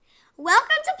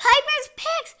Welcome to Piper's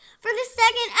Picks for the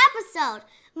second episode.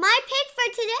 My pick for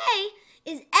today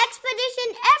is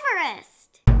Expedition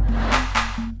Everest.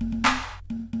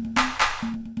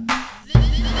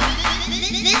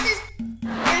 This is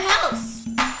your host,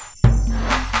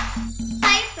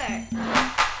 Piper.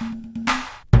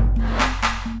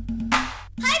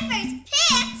 Piper's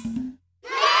Picks?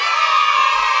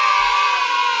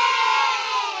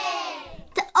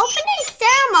 The opening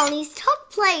ceremonies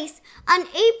took place on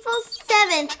April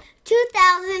 7th,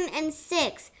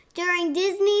 2006, during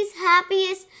Disney's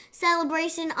happiest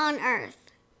celebration on Earth.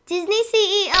 Disney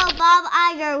CEO Bob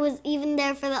Iger was even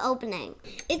there for the opening.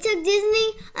 It took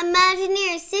Disney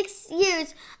Imagineers 6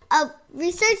 years of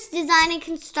research, design, and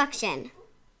construction.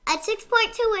 At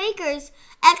 6.2 acres,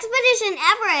 Expedition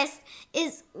Everest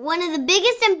is one of the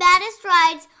biggest and baddest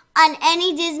rides on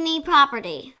any Disney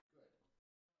property.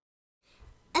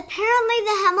 Apparently,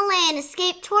 the Himalayan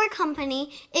Escape Tour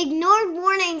Company ignored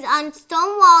warnings on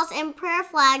stone walls and prayer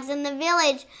flags in the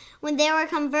village when they were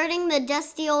converting the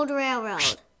dusty old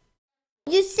railroad.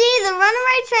 You see, the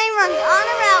runaway train runs on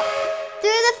a route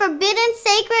through the forbidden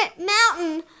sacred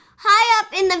mountain high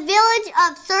up in the village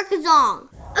of Circazong.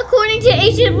 According to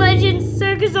ancient legends,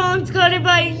 Circazong's guarded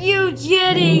by a huge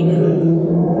yeti.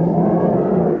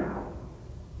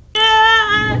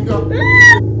 I'm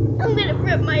gonna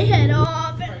rip my head off.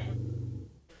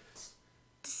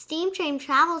 The steam train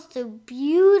travels through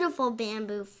beautiful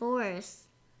bamboo forests,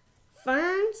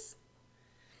 ferns,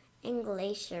 and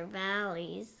glacier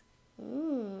valleys.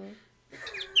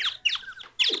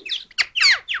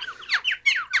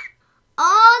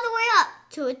 All the way up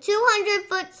to a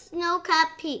 200-foot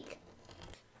snow-capped peak,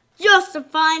 just to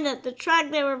find that the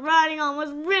track they were riding on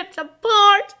was ripped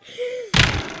apart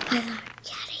by the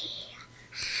yeti.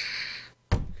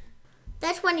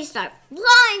 That's when you start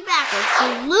flying backwards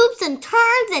through loops and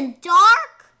turns and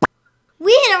dark.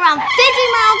 We hit around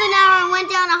 50 miles an hour and went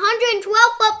down a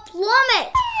 112-foot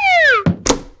plummet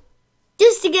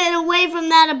just to get away from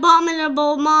that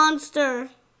abominable monster.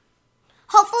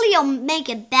 Hopefully you'll make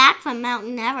it back from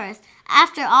Mountain Everest.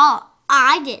 After all,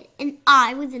 I did, and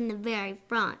I was in the very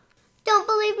front. Don't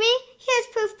believe me? Here's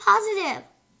proof positive.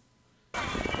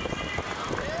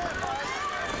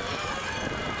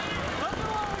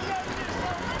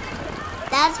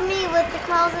 That's me with the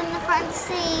curls in the front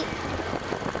seat.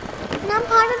 And I'm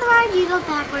part of the ride. You go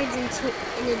backwards in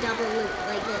a double loop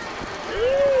like this.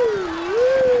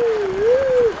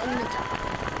 In the double.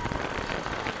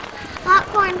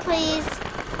 Popcorn, please.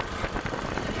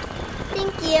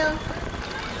 Thank you.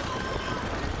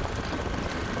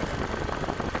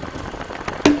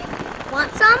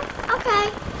 Want some? Okay.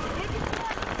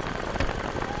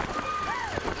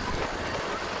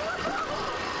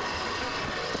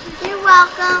 You're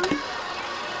welcome.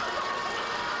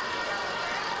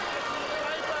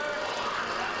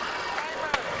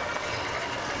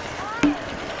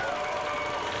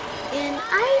 And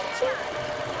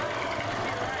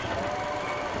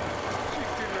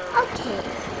okay.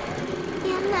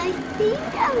 And I think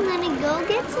I'm gonna go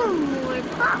get some more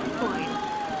popcorn.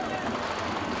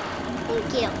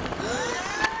 Thank you.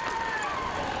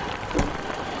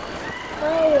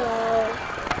 Hello.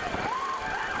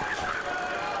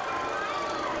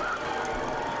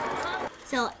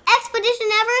 So, Expedition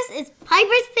Everest is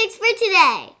Piper's Picks for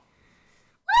today.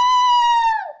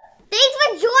 Woo! Thanks for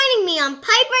joining me on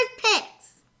Piper's Picks.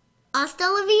 Hasta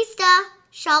la vista.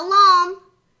 Shalom.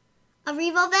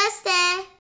 Arrivo Veste.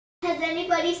 Has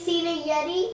anybody seen a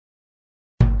yeti?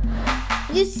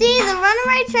 You see, the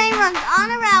runaway train runs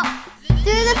on a route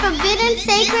through the forbidden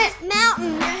sacred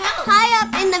mountain high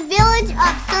up in the village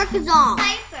of Circazong.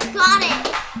 Got it.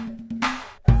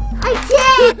 I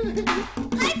can't.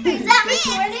 Is that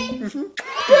recording? Good.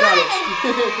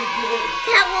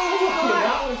 That one was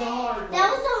hard. That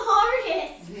was the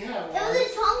hardest. That was a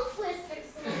tongue twister.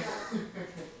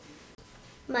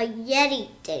 My yeti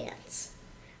dance.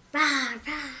 Rah,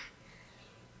 rah.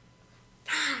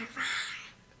 Rah, rah.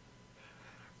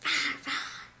 Rah, rah.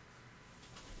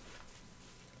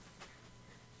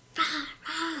 Rah,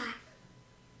 rah.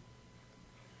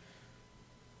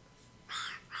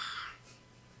 Rah, rah.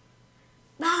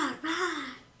 Rah, rah.